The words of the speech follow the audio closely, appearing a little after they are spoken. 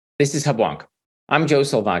This is Hubwonk. I'm Joe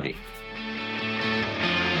Selvaggi.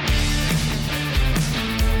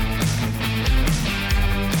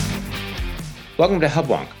 Welcome to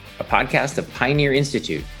Hubwonk, a podcast of Pioneer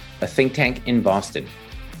Institute, a think tank in Boston.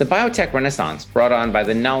 The biotech renaissance brought on by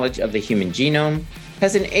the knowledge of the human genome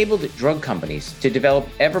has enabled drug companies to develop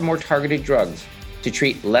ever more targeted drugs to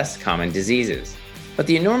treat less common diseases. But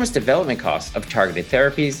the enormous development costs of targeted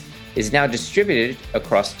therapies is now distributed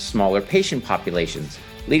across smaller patient populations,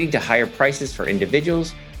 leading to higher prices for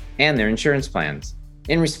individuals and their insurance plans.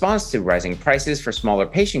 In response to rising prices for smaller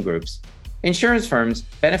patient groups, insurance firms'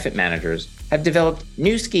 benefit managers have developed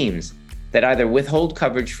new schemes that either withhold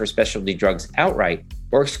coverage for specialty drugs outright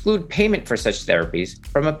or exclude payment for such therapies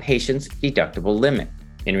from a patient's deductible limit.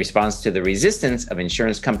 In response to the resistance of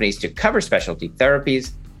insurance companies to cover specialty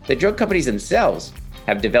therapies, the drug companies themselves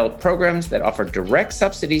have developed programs that offer direct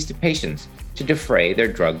subsidies to patients to defray their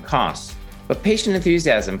drug costs. But patient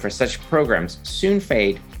enthusiasm for such programs soon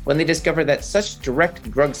fade when they discover that such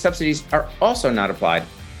direct drug subsidies are also not applied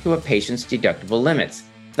to a patient's deductible limits,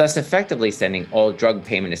 thus effectively sending all drug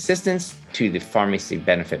payment assistance to the pharmacy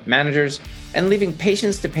benefit managers and leaving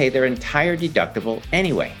patients to pay their entire deductible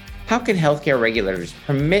anyway. How can healthcare regulators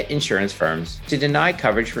permit insurance firms to deny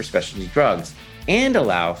coverage for specialty drugs and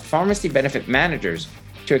allow pharmacy benefit managers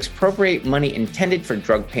to expropriate money intended for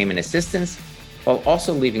drug payment assistance while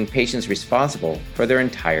also leaving patients responsible for their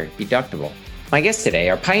entire deductible? My guests today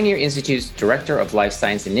are Pioneer Institute's Director of Life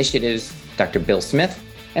Science Initiatives, Dr. Bill Smith,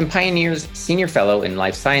 and Pioneer's Senior Fellow in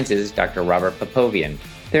Life Sciences, Dr. Robert Popovian.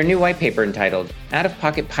 Their new white paper entitled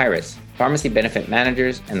Out-of-Pocket Pirates, Pharmacy Benefit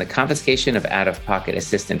Managers and the Confiscation of Out-of-Pocket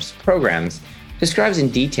Assistance Programs describes in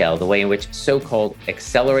detail the way in which so-called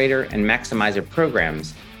accelerator and maximizer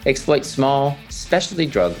programs exploit small, specialty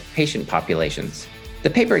drug patient populations. The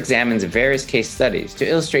paper examines various case studies to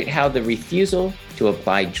illustrate how the refusal to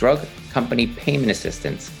apply drug company payment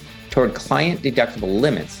assistance toward client deductible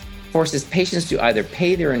limits forces patients to either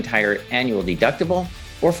pay their entire annual deductible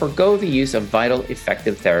or forego the use of vital,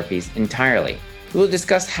 effective therapies entirely. We will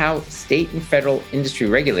discuss how state and federal industry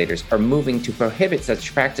regulators are moving to prohibit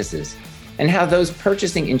such practices and how those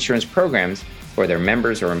purchasing insurance programs for their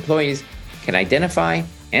members or employees can identify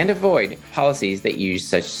and avoid policies that use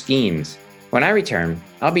such schemes. When I return,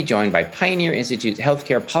 I'll be joined by Pioneer Institute's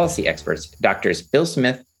healthcare policy experts, Drs. Bill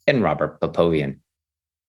Smith and Robert Popovian.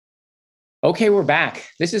 Okay, we're back.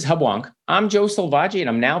 This is Hubwonk. I'm Joe Selvaggi, and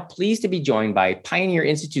I'm now pleased to be joined by Pioneer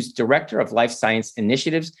Institute's Director of Life Science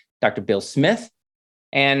Initiatives, Dr. Bill Smith,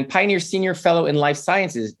 and Pioneer Senior Fellow in Life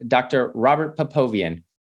Sciences, Dr. Robert Popovian.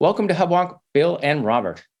 Welcome to Hubwonk, Bill and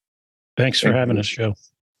Robert. Thanks for having us, Joe.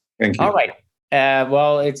 Thank you. All right.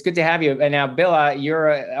 Well, it's good to have you. And now, Bill,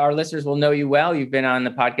 our listeners will know you well. You've been on the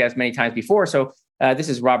podcast many times before. So this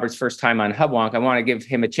is Robert's first time on Hubwonk. I want to give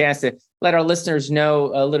him a chance to let our listeners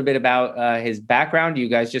know a little bit about his background. You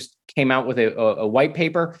guys just came out with a white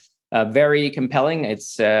paper, very compelling.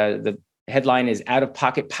 It's the headline is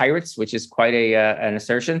Out-of-Pocket Pirates, which is quite an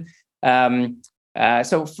assertion.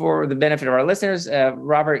 So for the benefit of our listeners,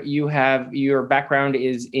 Robert, your background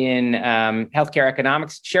is in healthcare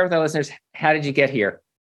economics. Share with our listeners, how did you get here?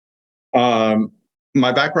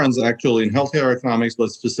 My background is actually in healthcare economics, but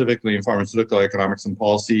specifically in pharmaceutical economics and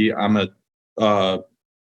policy. I'm a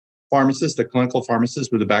pharmacist, a clinical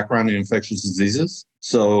pharmacist with a background in infectious diseases.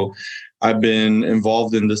 So I've been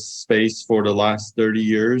involved in this space for the last 30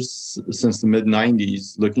 years, since the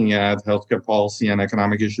mid-90s, looking at healthcare policy and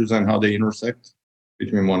economic issues and how they intersect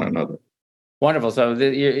between one another. Wonderful. So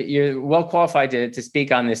you're well qualified to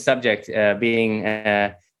speak on this subject, being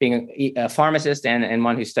a pharmacist and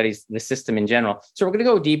one who studies the system in general. So we're going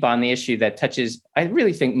to go deep on the issue that touches, I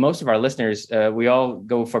really think most of our listeners, we all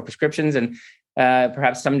go for prescriptions, and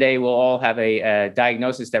perhaps someday we'll all have a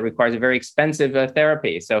diagnosis that requires a very expensive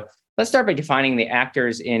therapy. So let's start by defining the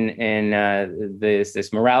actors in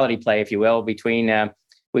this morality play, if you will, between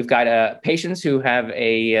we've got patients who have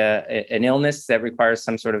an illness that requires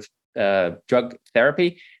some sort of drug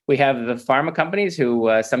therapy. We have the pharma companies who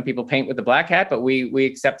some people paint with the black hat, but we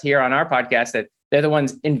accept here on our podcast that they're the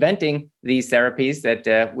ones inventing these therapies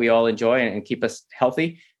that we all enjoy and keep us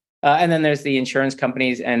healthy. And then there's the insurance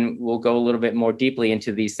companies, and we'll go a little bit more deeply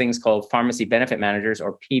into these things called pharmacy benefit managers,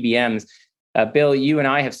 or PBMs. Bill, you and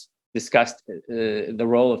I have discussed the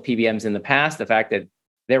role of PBMs in the past, the fact that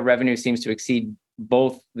their revenue seems to exceed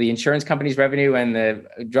both the insurance company's revenue and the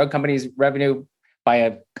drug company's revenue by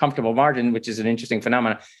a comfortable margin, which is an interesting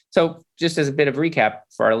phenomenon. So just as a bit of recap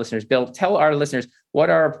for our listeners, Bill, tell our listeners, What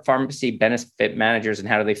are pharmacy benefit managers and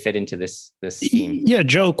how do they fit into this scheme? Yeah,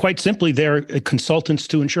 Joe, quite simply, they're consultants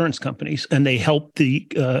to insurance companies, and they help the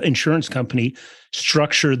insurance company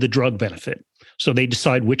structure the drug benefit. So they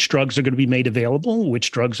decide which drugs are going to be made available, which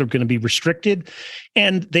drugs are going to be restricted.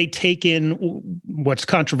 And they take in, what's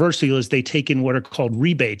controversial is they take in what are called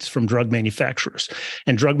rebates from drug manufacturers.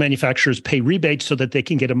 And drug manufacturers pay rebates so that they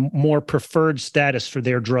can get a more preferred status for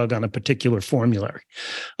their drug on a particular formulary.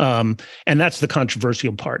 And that's the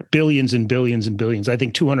controversial part. Billions and billions and billions. I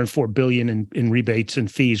think $204 billion in rebates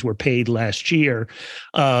and fees were paid last year.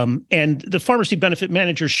 And the pharmacy benefit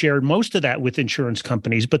managers share most of that with insurance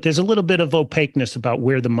companies, but there's a little bit of opaqueness about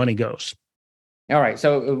where the money goes. All right.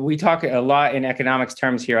 So we talk a lot in economics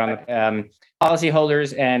terms here on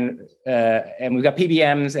policyholders, and we've got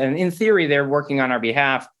PBMs, and in theory, they're working on our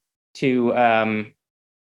behalf to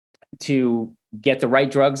get the right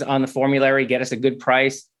drugs on the formulary, get us a good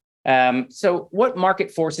price. So what market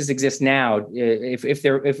forces exist now,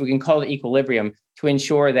 if we can call it equilibrium, to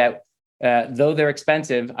ensure that though they're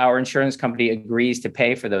expensive, our insurance company agrees to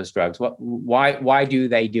pay for those drugs? Why do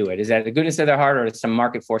they do it? Is that the goodness of their heart, or is some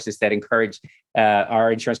market forces that encourage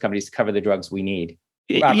our insurance companies to cover the drugs we need?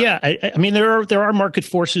 Robert. Yeah, I mean there are market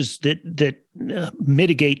forces that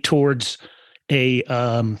mitigate towards a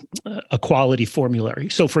quality formulary.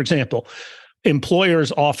 So, for example,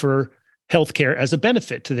 employers offer healthcare as a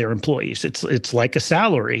benefit to their employees. It's like a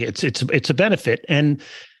salary. It's a benefit, and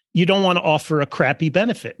you don't want to offer a crappy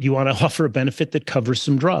benefit. You want to offer a benefit that covers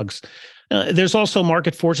some drugs. There's also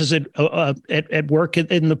market forces at work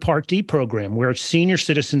in the Part D program, where senior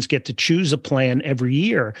citizens get to choose a plan every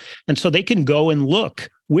year. And so they can go and look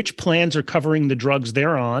which plans are covering the drugs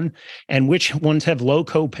they're on and which ones have low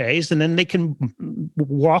copays, and then they can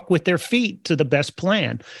walk with their feet to the best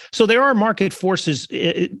plan. So there are market forces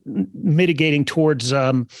mitigating towards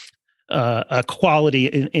quality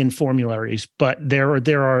in formularies, but there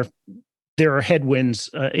are headwinds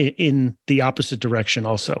in the opposite direction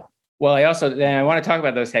also. Well, I want to talk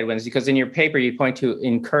about those headwinds, because in your paper you point to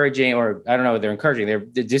encouraging, or I don't know, they're encouraging, they're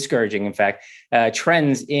discouraging, in fact,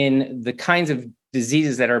 trends in the kinds of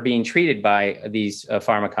diseases that are being treated by these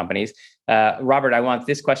pharma companies. Robert, I want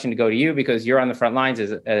this question to go to you because you're on the front lines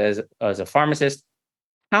as a pharmacist.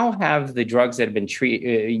 How have the drugs that have been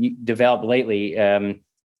developed lately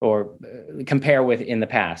or compare with in the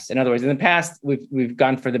past? In other words, in the past, we've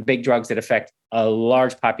gone for the big drugs that affect a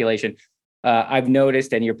large population. I've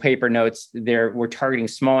noticed, and your paper notes, we're targeting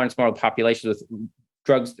smaller and smaller populations with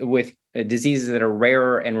drugs with diseases that are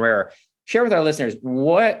rarer and rarer. Share with our listeners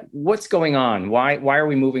what's going on. Why are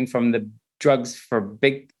we moving from the drugs for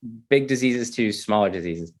big diseases to smaller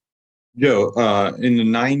diseases? Joe, in the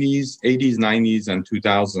 90s, 80s, 90s, and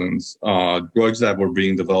 2000s, drugs that were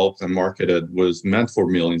being developed and marketed was meant for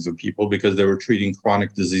millions of people because they were treating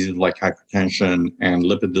chronic diseases like hypertension and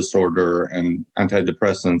lipid disorder and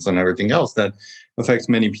antidepressants and everything else that affects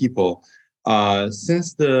many people.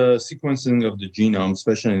 Since the sequencing of the genome,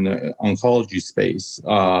 especially in the oncology space, a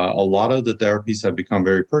lot of the therapies have become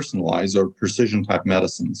very personalized or precision type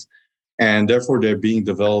medicines. And therefore, they're being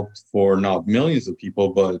developed for not millions of people,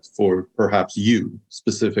 but for perhaps you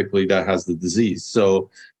specifically that has the disease.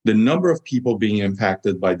 So the number of people being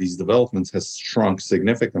impacted by these developments has shrunk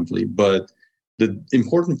significantly. But the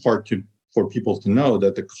important part for people to know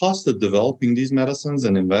that the cost of developing these medicines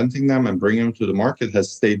and inventing them and bringing them to the market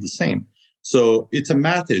has stayed the same. So it's a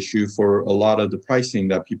math issue for a lot of the pricing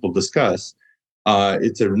that people discuss.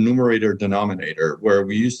 It's a numerator denominator, where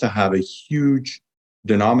we used to have a huge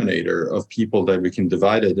denominator of people that we can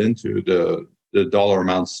divide it into, the dollar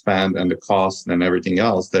amount spent and the cost and everything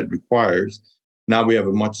else that requires. Now we have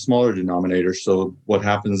a much smaller denominator. So what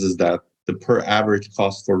happens is that the per average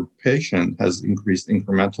cost for patient has increased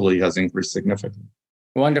incrementally, has increased significantly.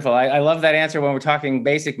 Wonderful. I love that answer. When we're talking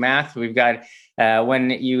basic math, we've got when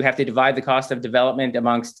you have to divide the cost of development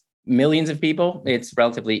amongst millions of people, it's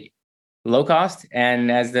relatively low cost.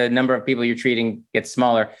 And as the number of people you're treating gets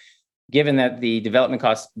smaller, given that the development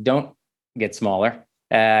costs don't get smaller,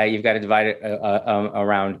 you've got to divide it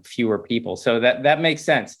around fewer people. So that makes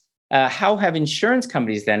sense. How have insurance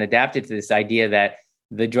companies then adapted to this idea that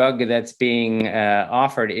the drug that's being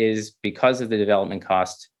offered is, because of the development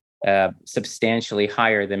cost, substantially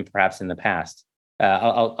higher than perhaps in the past?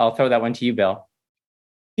 I'll throw that one to you, Bill.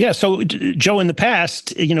 Yeah. So, Joe, in the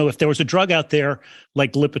past, if there was a drug out there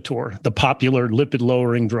like Lipitor, the popular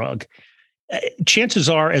lipid-lowering drug, chances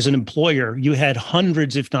are, as an employer, you had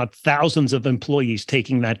hundreds, if not thousands, of employees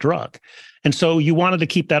taking that drug. And so you wanted to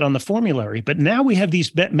keep that on the formulary. But now we have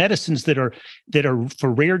these medicines that are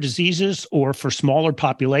for rare diseases or for smaller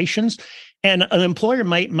populations. And an employer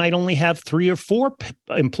might only have 3 or 4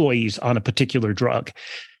 employees on a particular drug.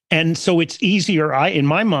 And so it's easier, in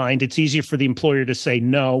my mind, it's easier for the employer to say,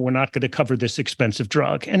 no, we're not going to cover this expensive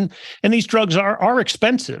drug. And these drugs are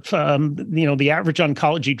expensive. The average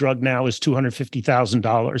oncology drug now is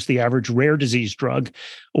 $250,000. The average rare disease drug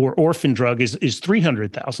or orphan drug is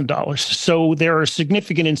 $300,000. So there are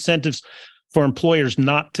significant incentives for employers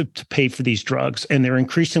not to pay for these drugs. And they're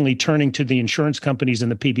increasingly turning to the insurance companies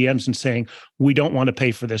and the PBMs and saying, we don't want to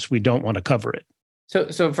pay for this. We don't want to cover it.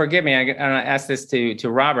 So forgive me, I asked this to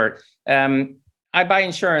Robert. I buy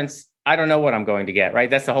insurance. I don't know what I'm going to get, right?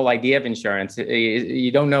 That's the whole idea of insurance. You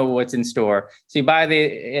don't know what's in store. So you buy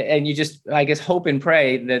and you just, I guess, hope and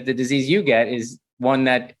pray that the disease you get is one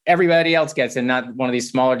that everybody else gets and not one of these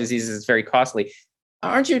smaller diseases that's very costly.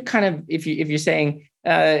 Aren't you kind of, if you're saying,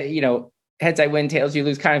 heads I win, tails you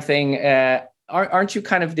lose kind of thing, aren't you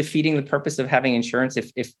kind of defeating the purpose of having insurance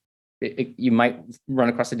if you might run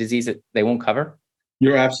across a disease that they won't cover?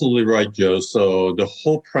 You're absolutely right, Joe. So the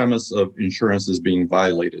whole premise of insurance is being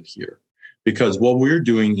violated here, because what we're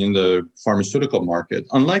doing in the pharmaceutical market,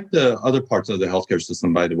 unlike the other parts of the healthcare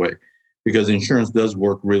system, by the way, because insurance does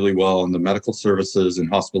work really well in the medical services and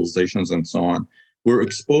hospitalizations and so on, we're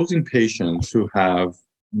exposing patients who have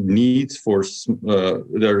needs for,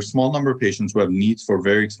 there are a small number of patients who have needs for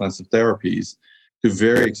very expensive therapies to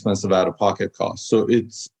very expensive out-of-pocket costs. So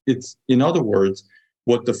it's in other words,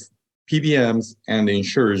 what the PBMs and the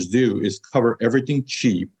insurers do is cover everything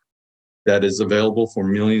cheap that is available for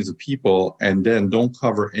millions of people, and then don't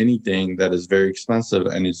cover anything that is very expensive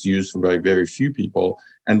and is used by very few people.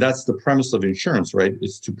 And that's the premise of insurance, right?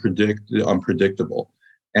 It's to predict the unpredictable.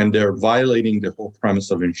 And they're violating the whole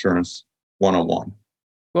premise of insurance 101.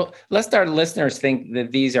 Well, lest our listeners think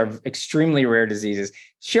that these are extremely rare diseases,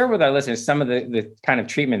 share with our listeners some of the kind of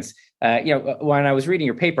treatments. When I was reading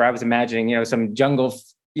your paper, I was imagining, some jungle,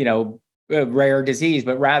 rare disease,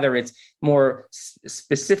 but rather it's more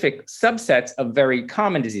specific subsets of very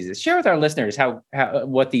common diseases. Share with our listeners how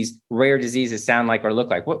what these rare diseases sound like or look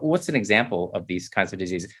like. What's an example of these kinds of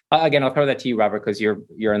diseases? Again, I'll throw that to you, Robert, because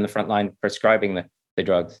you're in the front line prescribing the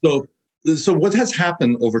drugs. So what has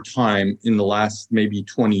happened over time in the last maybe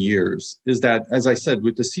 20 years is that, as I said,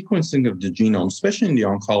 with the sequencing of the genome, especially in the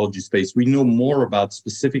oncology space, we know more about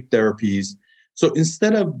specific therapies. So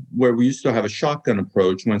instead of where we used to have a shotgun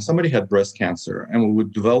approach, when somebody had breast cancer and we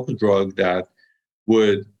would develop a drug that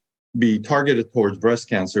would be targeted towards breast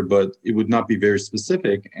cancer, but it would not be very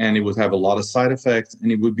specific and it would have a lot of side effects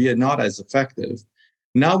and it would be not as effective.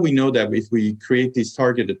 Now we know that if we create these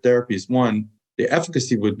targeted therapies, one, the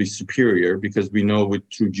efficacy would be superior because we know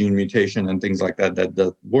through gene mutation and things like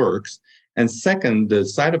that works. And second, the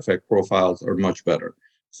side effect profiles are much better.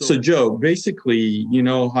 So Joe, basically,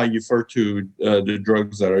 how you refer to the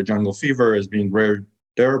drugs that are jungle fever as being rare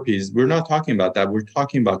therapies. We're not talking about that. We're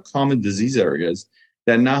talking about common disease areas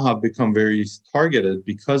that now have become very targeted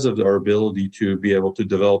because of our ability to be able to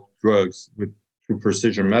develop drugs through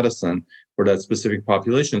precision medicine for that specific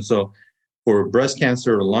population. So for breast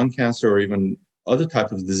cancer or lung cancer or even other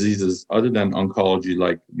types of diseases other than oncology,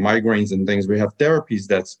 like migraines and things, we have therapies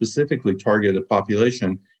that specifically target a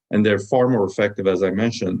population, and they're far more effective, as I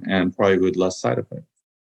mentioned, and probably with less side effects.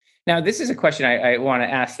 Now, this is a question I want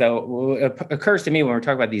to ask, though. It occurs to me when we're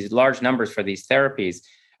talking about these large numbers for these therapies.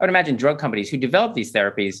 I would imagine drug companies who develop these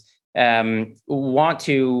therapies want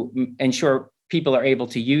to ensure people are able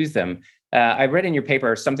to use them. I read in your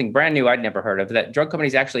paper something brand new I'd never heard of, that drug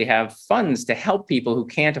companies actually have funds to help people who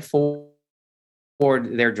can't afford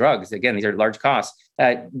their drugs. Again, these are large costs.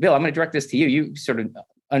 Bill, I'm going to direct this to you. You sort of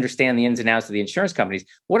understand the ins and outs of the insurance companies.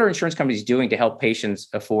 What are insurance companies doing to help patients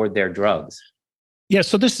afford their drugs? Yeah,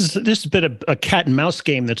 so this has been a cat and mouse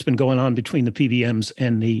game that's been going on between the PBMs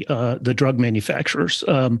and the drug manufacturers.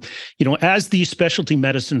 As these specialty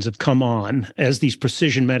medicines have come on, as these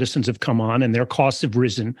precision medicines have come on, and their costs have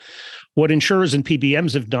risen, what insurers and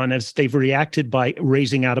PBMs have done is they've reacted by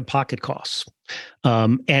raising out-of-pocket costs.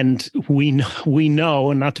 And we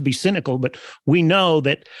know, and not to be cynical, but we know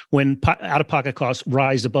that when out-of-pocket costs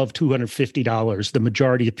rise above $250, the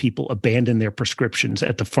majority of people abandon their prescriptions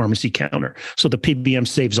at the pharmacy counter. So the PBM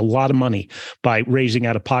saves a lot of money by raising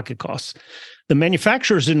out-of-pocket costs. The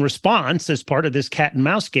manufacturers, in response, as part of this cat and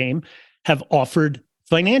mouse game, have offered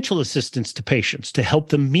financial assistance to patients to help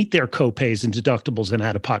them meet their copays and deductibles and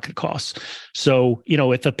out-of-pocket costs. So,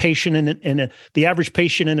 if a patient the average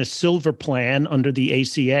patient in a silver plan under the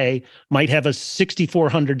ACA might have a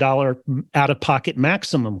 $6,400 out-of-pocket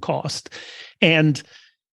maximum cost, and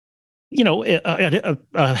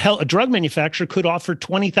a drug manufacturer could offer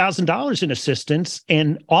 $20,000 in assistance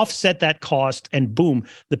and offset that cost, and boom,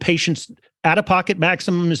 the patient's Out-of-pocket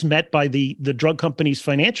maximum is met by the drug company's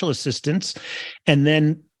financial assistance, and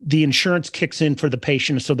then the insurance kicks in for the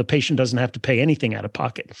patient, so the patient doesn't have to pay anything out of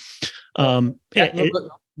pocket.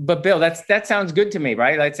 But Bill, that sounds good to me,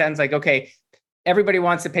 right? That sounds like, okay, everybody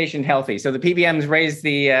wants the patient healthy, so the PBMs raise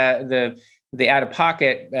the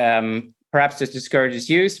out-of-pocket, perhaps just discourages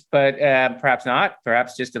use, but perhaps not,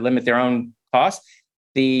 perhaps just to limit their own costs.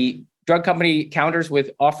 The drug company counters with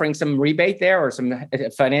offering some rebate there or some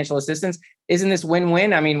financial assistance. Isn't this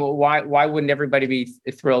win-win? I mean, why wouldn't everybody be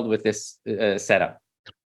thrilled with this setup?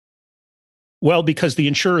 Well, because the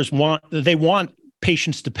insurers want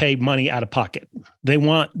patients to pay money out of pocket. They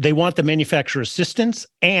want the manufacturer assistance,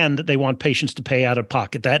 and they want patients to pay out of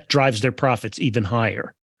pocket. That drives their profits even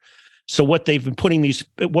higher. So what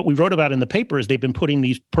we wrote about in the paper is they've been putting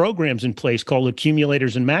these programs in place called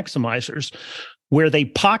accumulators and maximizers, where the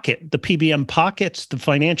PBM pockets the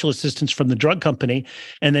financial assistance from the drug company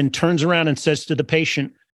and then turns around and says to the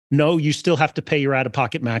patient, no, you still have to pay your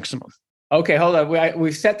out-of-pocket maximum. Okay, hold on.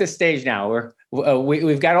 We've set the stage now.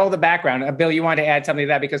 We've got all the background. Bill, you want to add something to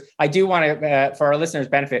that? Because I do want to, for our listeners'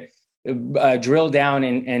 benefit, drill down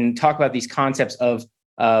and talk about these concepts of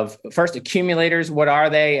first accumulators. What are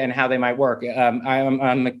they and how they might work?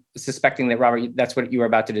 I'm suspecting that, Robert, that's what you were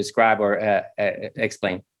about to describe or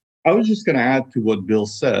explain. I was just going to add to what Bill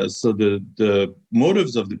says. So the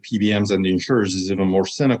motives of the PBMs and the insurers is even more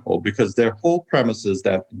cynical, because their whole premise is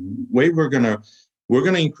that way we're going to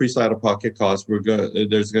increase out-of-pocket costs.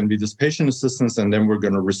 There's going to be this patient assistance, and then we're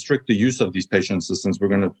going to restrict the use of these patient assistance. We're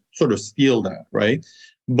going to sort of steal that, right?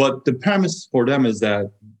 But the premise for them is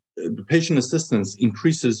that the patient assistance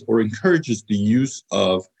increases or encourages the use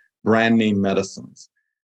of brand name medicines.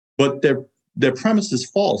 But their premise is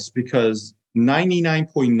false, because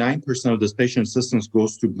 99.9% of this patient assistance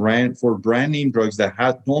goes to brand name drugs that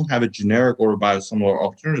don't have a generic or a biosimilar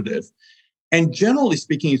alternative. And generally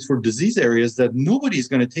speaking, it's for disease areas that nobody's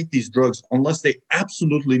going to take these drugs unless they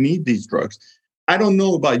absolutely need these drugs. I don't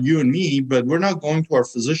know about you and me, but we're not going to our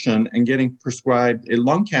physician and getting prescribed a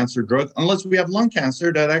lung cancer drug unless we have lung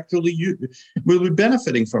cancer that actually will be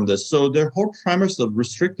benefiting from this. So their whole premise of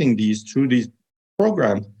restricting these through these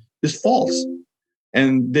programs is false.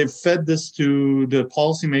 And they've fed this to the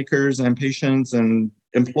policymakers and patients and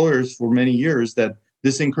employers for many years, that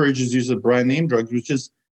this encourages use of brand name drugs, which is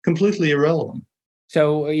completely irrelevant.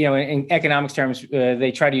 So, in economics terms,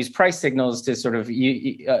 they try to use price signals to sort of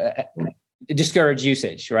discourage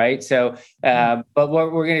usage, right? So, but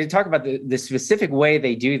what we're going to talk about the specific way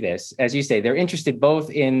they do this, as you say, they're interested both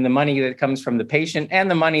in the money that comes from the patient and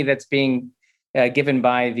the money that's being given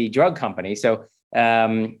by the drug company. So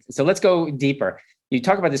let's go deeper. You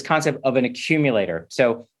talk about this concept of an accumulator.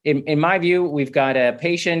 So in my view, we've got a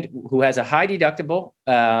patient who has a high deductible.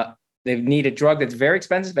 They need a drug that's very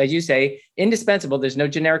expensive, as you say, indispensable. There's no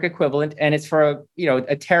generic equivalent, and it's for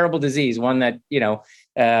a terrible disease, one that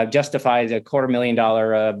justifies a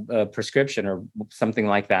 $250,000 prescription or something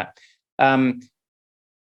like that. How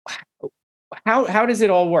does it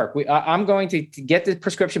all work? I'm going to get the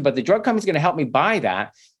prescription, but the drug company's going to help me buy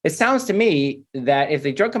that. It sounds to me that if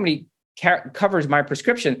the drug company covers my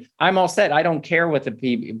prescription, I'm all set. I don't care what the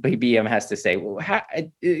PBM has to say.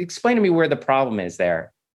 Explain to me where the problem is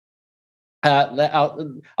there.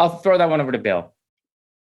 I'll throw that one over to Bill.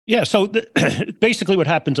 Yeah. So basically what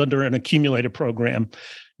happens under an accumulator program,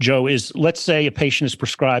 Joe, is let's say a patient is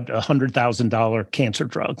prescribed a $100,000 cancer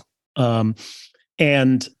drug.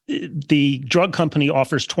 And the drug company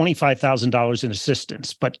offers $25,000 in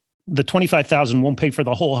assistance, but the $25,000 won't pay for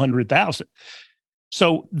the whole $100,000.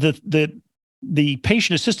 So the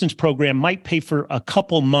patient assistance program might pay for a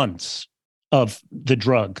couple months of the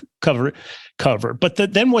drug cover. But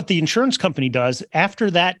then what the insurance company does,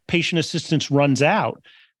 after that patient assistance runs out,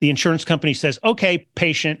 the insurance company says, okay,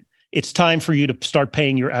 patient, it's time for you to start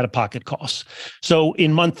paying your out-of-pocket costs. So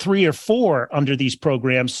in month 3 or 4 under these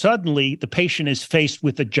programs, suddenly the patient is faced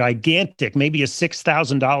with a gigantic, maybe a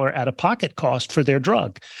 $6,000 out-of-pocket cost for their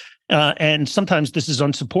drug. And sometimes this is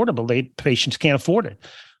unsupportable. Patients can't afford it.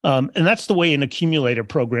 And that's the way an accumulator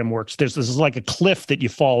program works. This is like a cliff that you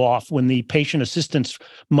fall off when the patient assistance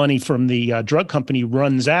money from the drug company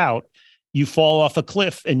runs out. You fall off a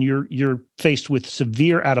cliff and you're faced with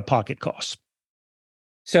severe out-of-pocket costs.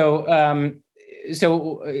 So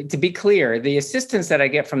to be clear, the assistance that I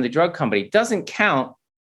get from the drug company doesn't count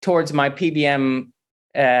towards my PBM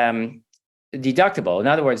deductible. In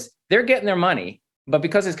other words, they're getting their money, but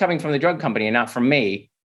because it's coming from the drug company and not from me,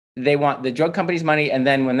 they want the drug company's money, and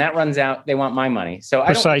then when that runs out, they want my money. So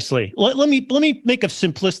precisely. Let me make a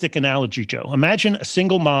simplistic analogy, Joe. Imagine a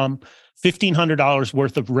single mom, $1,500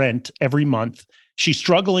 worth of rent every month. She's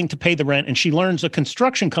struggling to pay the rent, and she learns a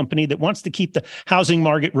construction company that wants to keep the housing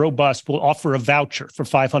market robust will offer a voucher for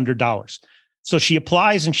 $500. So she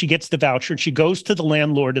applies and she gets the voucher, and she goes to the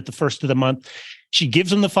landlord at the first of the month. She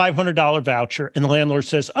gives him the $500 voucher, and the landlord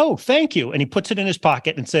says, "Oh, thank you." And he puts it in his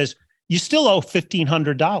pocket and says, "You still owe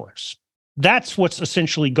 $1,500. That's what's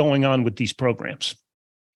essentially going on with these programs.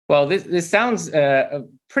 Well, this sounds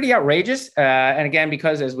pretty outrageous. And again,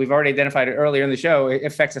 because as we've already identified it earlier in the show, it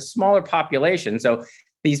affects a smaller population. So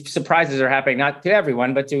these surprises are happening not to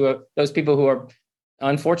everyone, but to those people who are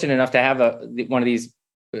unfortunate enough to have one of these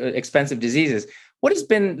expensive diseases. What has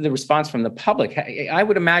been the response from the public? I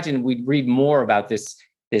would imagine we'd read more about this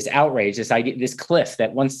outrage, this idea, this cliff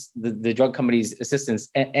that once the drug company's assistance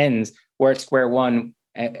ends, we're at square one,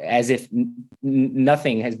 as if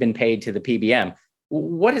nothing has been paid to the PBM.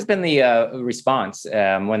 What has been the response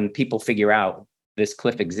when people figure out this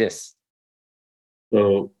cliff exists?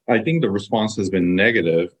 So I think the response has been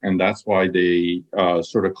negative, and that's why they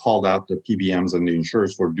sort of called out the PBMs and the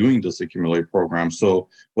insurers for doing this accumulator program. So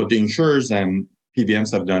what the insurers and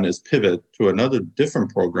PBMs have done is pivot to another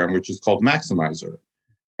different program, which is called Maximizer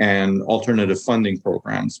and alternative funding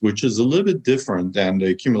programs, which is a little bit different than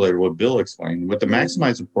the accumulator, what Bill explained. With the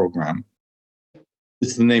Maximizer program,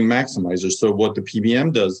 it's the name Maximizer. So what the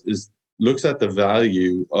PBM does is looks at the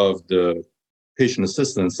value of the patient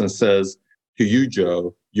assistance and says, to you,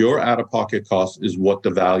 Joe, your out-of-pocket cost is what the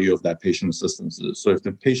value of that patient assistance is. So if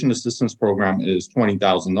the patient assistance program is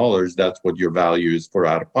 $20,000, that's what your value is for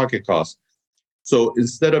out-of-pocket costs. So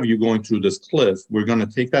instead of you going through this cliff, we're going to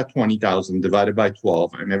take that 20,000 divided by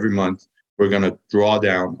 12, and every month we're going to draw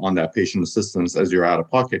down on that patient assistance as your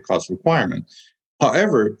out-of-pocket cost requirement.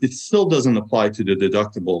 However, it still doesn't apply to the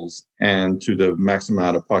deductibles and to the maximum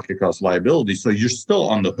out-of-pocket cost liability. So you're still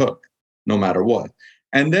on the hook no matter what.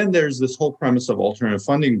 And then there's this whole premise of alternative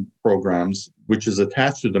funding programs, which is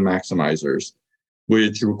attached to the maximizers,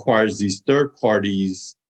 which requires these third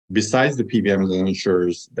parties besides the PBMs and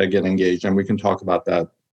insurers that get engaged. And we can talk about that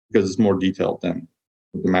because it's more detailed than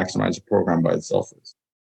what the maximizer program by itself is.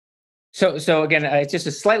 So again, it's just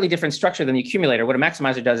a slightly different structure than the accumulator. What a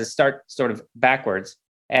maximizer does is start sort of backwards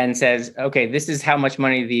and says, okay, this is how much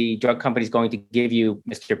money the drug company is going to give you,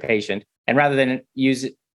 Mr. Patient. And rather than use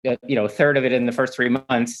a third of it in the first 3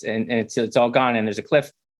 months and it's all gone and there's a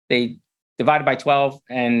cliff, they divide it by 12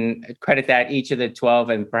 and credit that each of the 12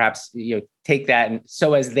 and perhaps take that, and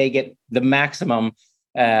so as they get the maximum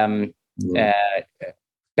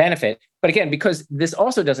benefit. But again, because this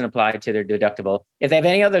also doesn't apply to their deductible, if they have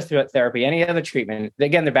any other therapy, any other treatment,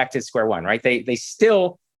 again, they're back to square one, right? They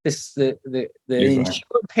still, the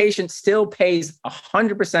insured patient still pays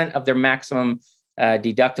 100% of their maximum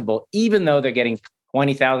deductible, even though they're getting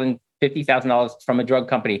 $20,000, $50,000 from a drug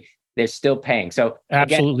company. They're still paying. So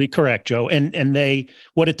absolutely correct, Joe. And they,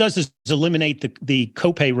 what it does is eliminate the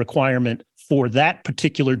copay requirement for that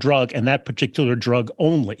particular drug and that particular drug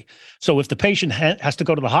only. So if the patient has to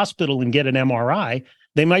go to the hospital and get an MRI,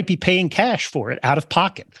 they might be paying cash for it out of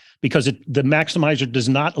pocket because the maximizer does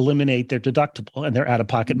not eliminate their deductible and their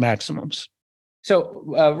out-of-pocket maximums. So,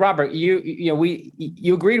 Robert,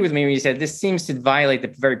 you agreed with me when you said this seems to violate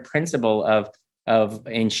the very principle of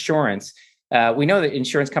insurance. We know that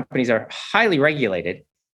insurance companies are highly regulated,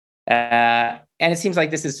 and it seems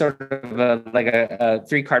like this is sort of like a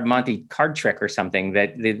three-card Monte card trick or something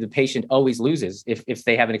that the patient always loses if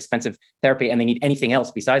they have an expensive therapy and they need anything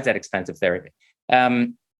else besides that expensive therapy.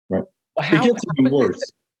 Right. It gets even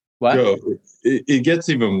worse. What? Joe, it gets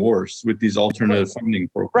even worse with these alternative funding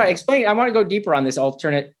programs. Right. Explain. I want to go deeper on this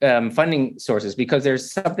alternate funding sources because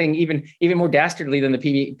there's something even more dastardly than the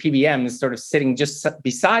PBMs sort of sitting just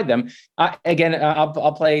beside them. Again,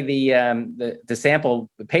 I'll play the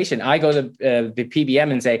sample patient. I go to the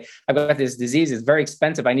PBM and say, I've got this disease. It's very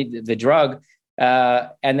expensive. I need the drug.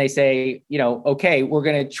 And they say, okay, we're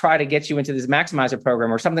going to try to get you into this maximizer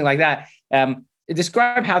program or something like that.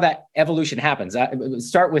 Describe how that evolution happens.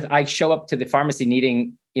 Start with, I show up to the pharmacy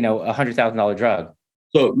needing, $100,000 drug.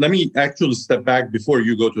 So let me actually step back before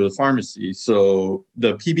you go to the pharmacy. So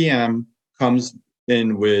the PBM comes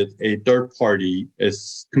in with a third party, a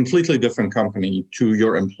completely different company to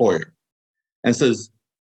your employer and says,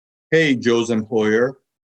 hey, Joe's employer,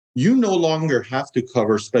 you no longer have to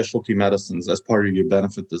cover specialty medicines as part of your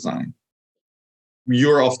benefit design.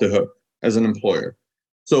 You're off the hook as an employer.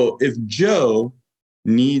 So if Joe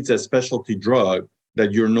needs a specialty drug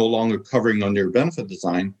that you're no longer covering on your benefit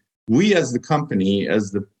design, we as the company,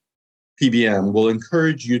 as the PBM will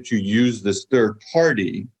encourage you to use this third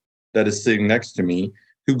party that is sitting next to me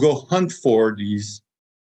to go hunt for these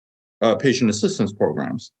patient assistance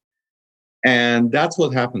programs. And that's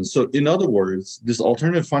what happens. So in other words, this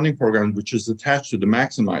alternative funding program, which is attached to the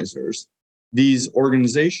maximizers, these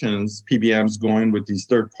organizations, PBMs, go in with these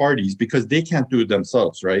third parties because they can't do it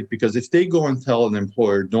themselves, right? Because if they go and tell an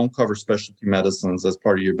employer, don't cover specialty medicines as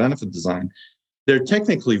part of your benefit design, they're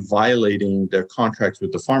technically violating their contracts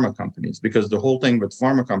with the pharma companies, because the whole thing with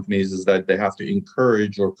pharma companies is that they have to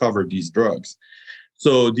encourage or cover these drugs.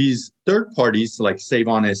 So these third parties like Save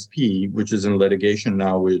on SP, which is in litigation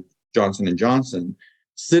now with Johnson & Johnson,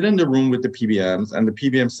 sit in the room with the PBMs, and the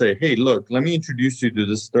PBMs say, hey, look, let me introduce you to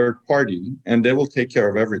this third party, and they will take care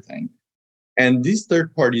of everything. And these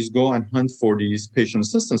third parties go and hunt for these patient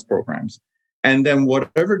assistance programs. And then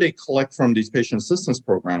whatever they collect from these patient assistance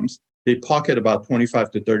programs, they pocket about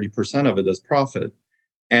 25 to 30% of it as profit.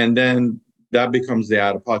 And then that becomes the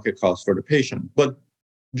out-of-pocket cost for the patient. But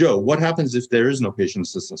Joe, what happens if there is no patient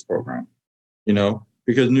assistance program?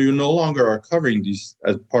 Because you no longer are covering these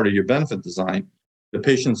as part of your benefit design, the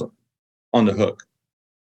patient's on the hook.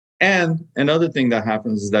 And another thing that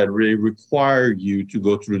happens is that they require you to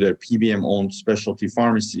go through their PBM-owned specialty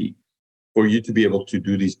pharmacy for you to be able to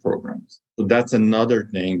do these programs. So that's another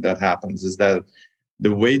thing that happens, is that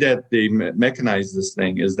the way that they mechanize this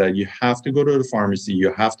thing is that you have to go to the pharmacy,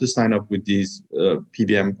 you have to sign up with these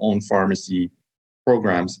PBM-owned pharmacy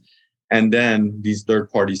programs, and then these third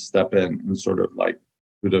parties step in and sort of like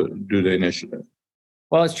do the initiative.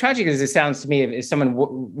 Well, as tragic as it sounds to me, if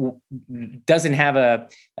someone doesn't have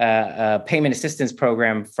a payment assistance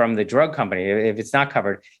program from the drug company, if it's not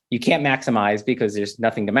covered, you can't maximize because there's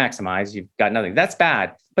nothing to maximize. You've got nothing. That's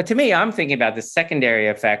bad. But to me, I'm thinking about the secondary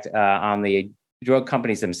effect on the drug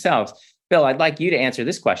companies themselves. Bill, I'd like you to answer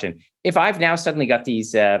this question. If I've now suddenly got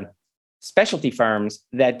these specialty firms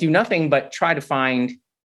that do nothing but try to find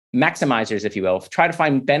maximizers, if you will, try to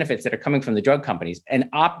find benefits that are coming from the drug companies and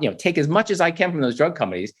take as much as I can from those drug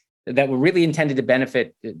companies that were really intended to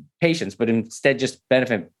benefit patients, but instead just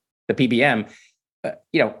benefit the PBM.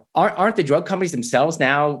 Aren't the drug companies themselves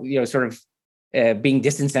now, sort of being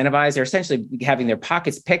disincentivized? They're essentially having their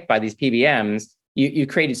pockets picked by these PBMs. You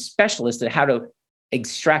created specialists at how to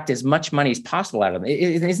extract as much money as possible out of them.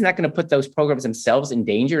 Isn't that going to put those programs themselves in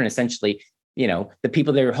danger? And essentially, the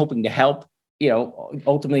people they're hoping to help,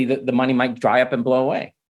 ultimately the money might dry up and blow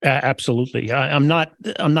away. Absolutely. I'm not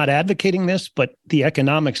advocating this, but the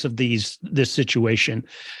economics of this situation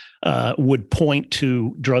would point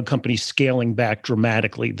to drug companies scaling back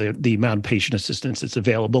dramatically the amount of patient assistance that's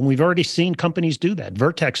available. And we've already seen companies do that.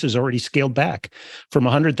 Vertex has already scaled back from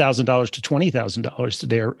 $100,000 to $20,000 to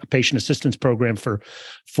their patient assistance program for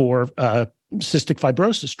cystic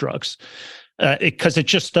fibrosis drugs. Because it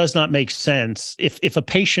just does not make sense. If a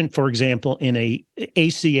patient, for example, in a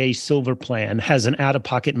ACA Silver plan has an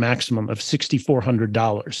out-of-pocket maximum of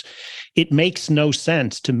 $6,400, it makes no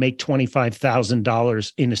sense to make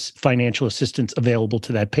 $25,000 in financial assistance available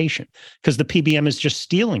to that patient, because the PBM is just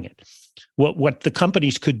stealing it. What the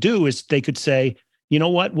companies could do is they could say, you know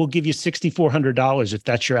what, we'll give you $6,400 if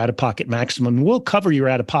that's your out-of-pocket maximum. We'll cover your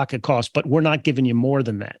out-of-pocket costs, but we're not giving you more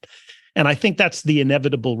than that. And I think that's the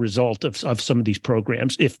inevitable result of some of these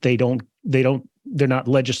programs if they're not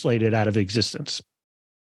legislated out of existence.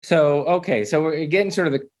 So we're getting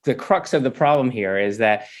sort of the crux of the problem here is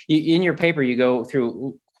that in your paper, you go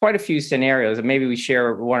through quite a few scenarios, and maybe we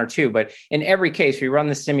share one or two, but in every case, we run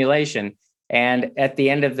the simulation, and at the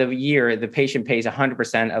end of the year, the patient pays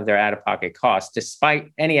 100% of their out-of-pocket costs,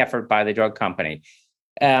 despite any effort by the drug company.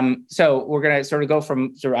 So we're going to sort of go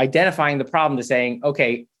from sort of identifying the problem to saying,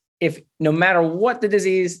 okay, if no matter what the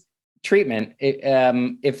disease treatment,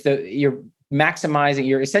 you're maximizing,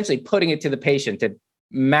 you're essentially putting it to the patient to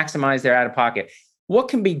maximize their out-of-pocket, what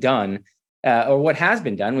can be done or what has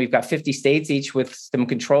been done? We've got 50 states, each with some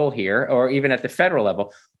control here, or even at the federal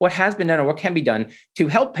level. What has been done or what can be done to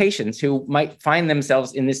help patients who might find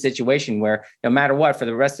themselves in this situation where no matter what, for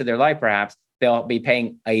the rest of their life, perhaps, they'll be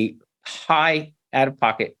paying a high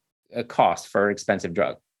out-of-pocket cost for an expensive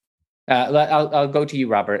drug? I'll go to you,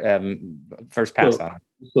 Robert, first pass on.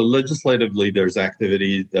 So legislatively, there's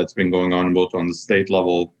activity that's been going on both on the state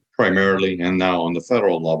level primarily and now on the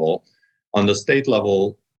federal level. On the state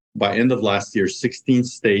level, by end of last year, 16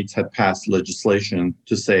 states had passed legislation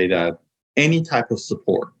to say that any type of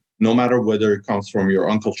support, no matter whether it comes from your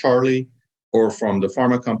Uncle Charlie or from the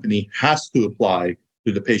pharma company, has to apply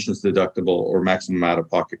to the patient's deductible or maximum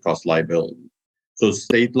out-of-pocket cost liability. So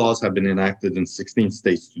state laws have been enacted in 16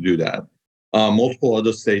 states to do that. Multiple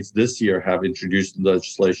other states this year have introduced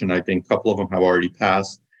legislation. I think a couple of them have already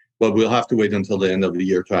passed. But we'll have to wait until the end of the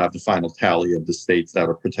year to have the final tally of the states that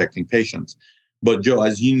are protecting patients. But Joe,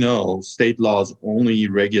 as you know, state laws only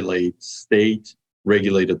regulate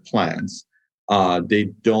state-regulated plans. They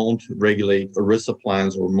don't regulate ERISA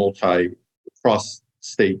plans or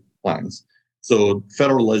cross-state plans. So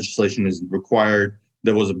federal legislation is required.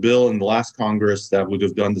 There was a bill in the last Congress that would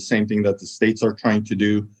have done the same thing that the states are trying to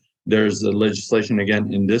do. There's a legislation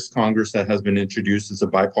again in this Congress that has been introduced. It's a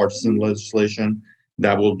bipartisan legislation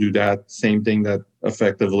that will do that same thing, that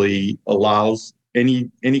effectively allows any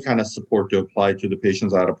kind of support to apply to the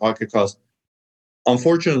patient's out-of-pocket costs.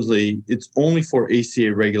 Unfortunately, it's only for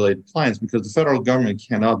ACA regulated plans because the federal government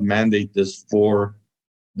cannot mandate this for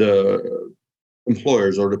the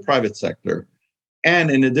employers or the private sector. And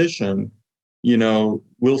in addition,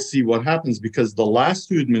 we'll see what happens because the last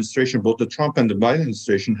two administrations, both the Trump and the Biden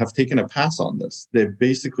administration, have taken a pass on this. They've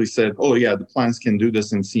basically said, oh yeah, the plans can do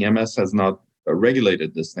this, and CMS has not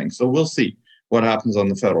regulated this thing. So we'll see what happens on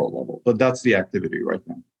the federal level. But that's the activity right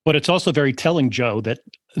now. But it's also very telling, Joe, that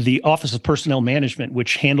the Office of Personnel Management,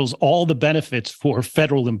 which handles all the benefits for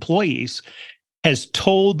federal employees, has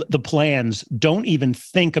told the plans, don't even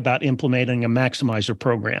think about implementing a maximizer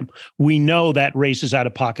program. We know that raises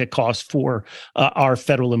out-of-pocket costs for our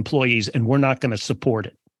federal employees, and we're not going to support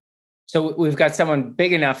it. So we've got someone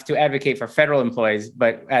big enough to advocate for federal employees,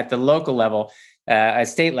 but at the local level, at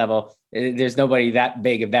state level, there's nobody that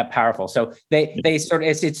big of that powerful. So they sort of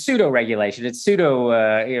it's pseudo regulation. It's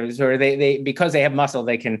pseudo sort of they because they have muscle,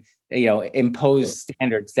 they can impose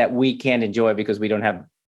standards that we can't enjoy because we don't have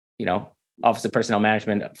Office of Personnel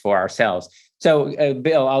Management for ourselves. So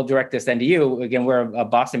Bill, I'll direct this then to you. Again, we're a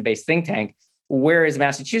Boston-based think tank. Where is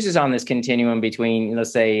Massachusetts on this continuum between,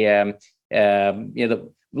 let's say,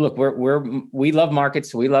 look, we love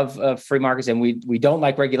markets, we love free markets, and we don't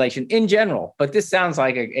like regulation in general. But this sounds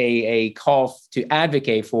like a call to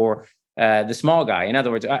advocate for the small guy. In other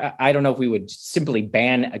words, I don't know if we would simply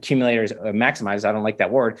ban accumulators or maximizers. I don't like that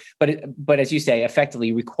word, but as you say,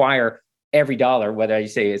 effectively require every dollar, whether you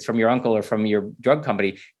say it's from your uncle or from your drug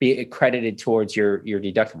company, be accredited towards your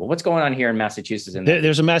deductible. What's going on here in Massachusetts?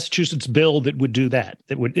 There's a Massachusetts bill that would do that.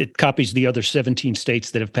 It copies the other 17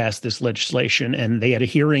 states that have passed this legislation, and they had a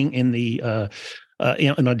hearing in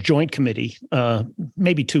in a joint committee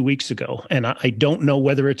maybe 2 weeks ago. And I don't know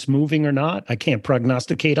whether it's moving or not. I can't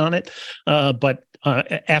prognosticate on it, but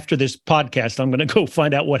after this podcast, I'm going to go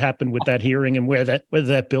find out what happened with that hearing and whether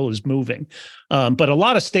that bill is moving. But a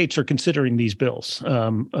lot of states are considering these bills,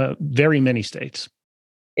 very many states.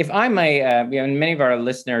 If I may, and many of our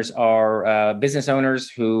listeners are business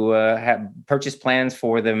owners who have purchased plans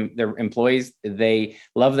for their employees. They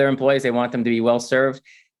love their employees. They want them to be well served.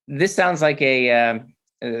 This sounds like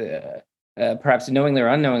perhaps knowingly or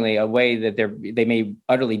unknowingly, a way that they may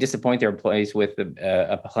utterly disappoint their employees with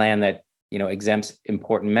a plan that exempts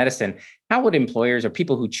important medicine. How would employers or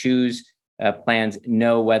people who choose plans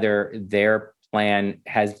know whether their plan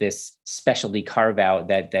has this specialty carve out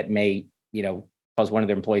that may cause one of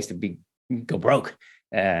their employees to go broke?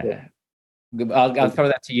 I'll throw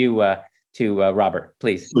that to you, Robert,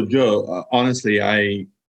 please. So Joe, honestly, I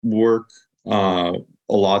work a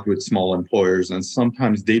lot with small employers, and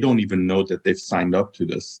sometimes they don't even know that they've signed up to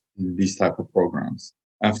these type of programs.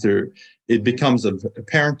 After it becomes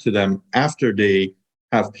apparent to them after they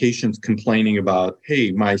have patients complaining about,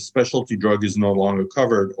 hey, my specialty drug is no longer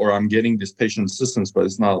covered, or I'm getting this patient assistance, but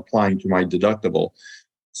it's not applying to my deductible.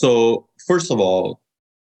 So first of all,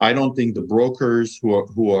 I don't think the brokers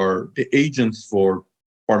who are the agents for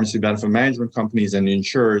pharmacy benefit management companies and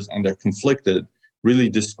insurers, and they're conflicted, really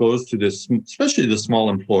disclose to this, especially the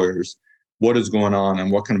small employers, what is going on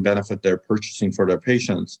and what kind of benefit they're purchasing for their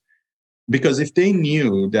patients. Because if they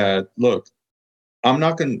knew that, look, I'm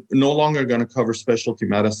no longer going to cover specialty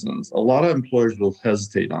medicines, a lot of employers will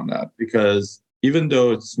hesitate on that, because even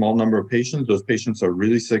though it's a small number of patients, those patients are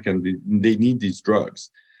really sick and they need these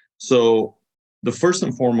drugs. So the first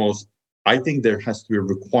and foremost, I think there has to be a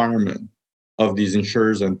requirement of these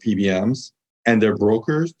insurers and PBMs and their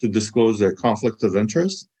brokers to disclose their conflict of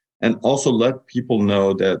interest, and also let people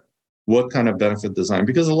know that what kind of benefit design,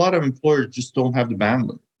 because a lot of employers just don't have the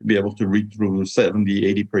bandwidth to be able to read through 70,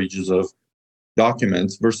 80 pages of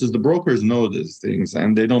documents, versus the brokers know these things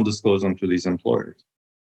and they don't disclose them to these employers.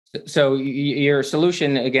 So your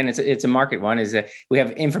solution, again, it's a market one, is that we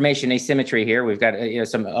have information asymmetry here. We've got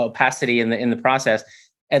some opacity in the process.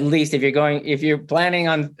 At least if you're planning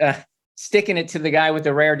on sticking it to the guy with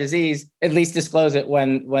the rare disease, at least disclose it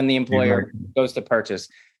when the employer goes to purchase.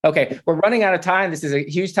 Okay, we're running out of time. This is a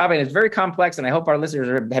huge topic, and it's very complex, and I hope our listeners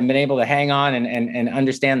have been able to hang on and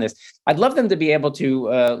understand this. I'd love them to be able to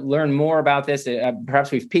learn more about this. Perhaps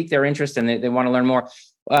we've piqued their interest and they want to learn more.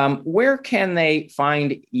 Where can they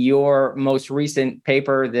find your most recent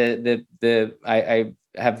paper? I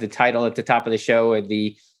have the title at the top of the show,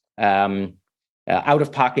 the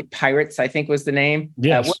Out-of-Pocket Pirates, I think was the name.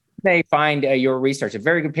 Yes. Where can they find your research? A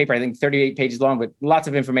very good paper, I think 38 pages long, but lots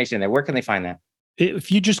of information in there. Where can they find that?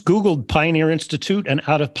 If you just Googled Pioneer Institute and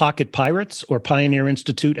Out-of-Pocket Pirates or Pioneer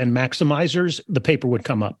Institute and Maximizers, the paper would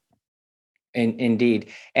come up. Indeed.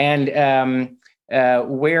 And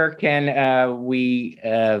where can we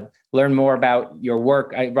learn more about your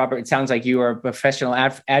work? Robert, it sounds like you are a professional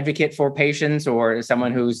advocate for patients, or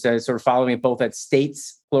someone who's sort of following it both at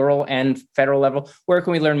states, plural, and federal level. Where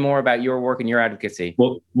can we learn more about your work and your advocacy?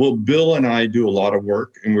 Well, Bill and I do a lot of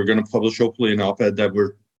work, and we're going to publish hopefully an op-ed that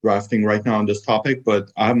we're drafting right now on this topic,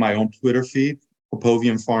 but I have my own Twitter feed,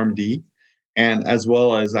 Popovian PharmD, and as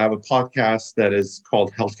well as I have a podcast that is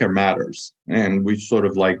called Healthcare Matters. And we sort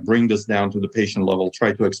of like bring this down to the patient level,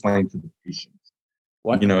 try to explain to the patients.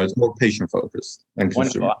 Wonderful. It's more patient focused and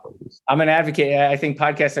consumer focused. I'm an advocate. I think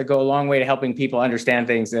podcasts that go a long way to helping people understand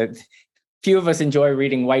things that few of us enjoy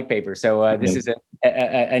reading white papers. So this is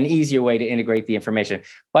an easier way to integrate the information.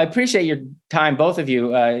 Well, I appreciate your time, both of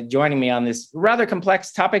you, joining me on this rather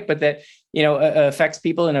complex topic, but that affects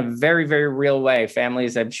people in a very, very real way.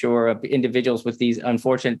 Families, I'm sure, individuals with these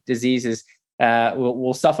unfortunate diseases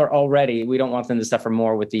will suffer already. We don't want them to suffer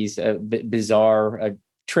more with these bizarre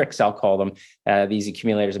tricks, I'll call them, these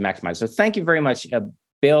accumulators and maximizers. So thank you very much,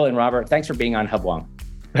 Bill and Robert. Thanks for being on HubWonk.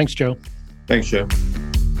 Thanks, Joe. Thanks, Joe.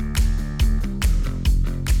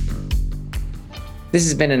 This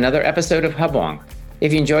has been another episode of HubWonk.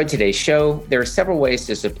 If you enjoyed today's show, there are several ways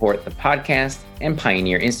to support the podcast and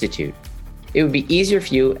Pioneer Institute. It would be easier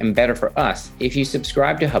for you and better for us if you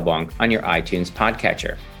subscribe to HubWonk on your iTunes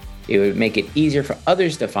podcatcher. It would make it easier for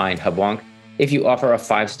others to find HubWonk if you offer a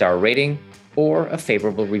 5-star rating or a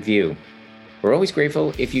favorable review. We're always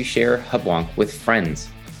grateful if you share HubWonk with friends.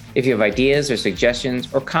 If you have ideas or suggestions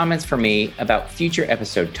or comments for me about future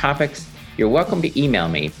episode topics, you're welcome to email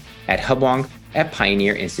me at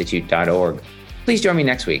hubwonk@pioneerinstitute.org. Please join me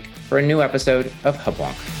next week for a new episode of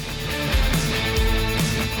HubWonk.